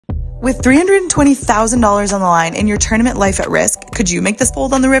With $320,000 on the line and your tournament life at risk, could you make this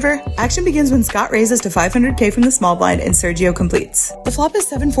fold on the river? Action begins when Scott raises to 500K from the small blind and Sergio completes. The flop is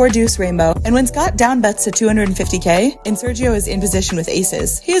 7-4 deuce rainbow, and when Scott down bets to 250K and Sergio is in position with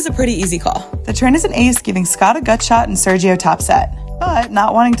aces, he is a pretty easy call. The turn is an ace, giving Scott a gut shot and Sergio top set. But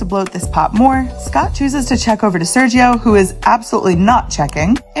not wanting to bloat this pot more, Scott chooses to check over to Sergio, who is absolutely not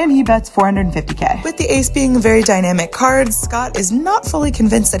checking, and he bets 450K. With the ace being a very dynamic card, Scott is not fully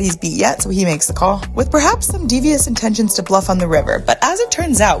convinced that he's beat yet, so he makes the call, with perhaps some devious intentions to bluff on the river. But as it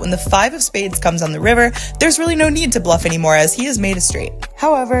turns out, when the 5 of spades comes on the river, there's really no need to bluff anymore as he has made a straight.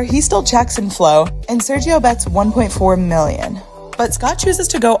 However, he still checks in flow, and Sergio bets 1.4 million. But Scott chooses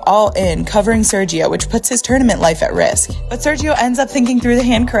to go all in, covering Sergio, which puts his tournament life at risk. But Sergio ends up thinking through the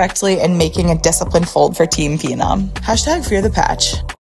hand correctly and making a disciplined fold for Team Phenom. #fear the patch.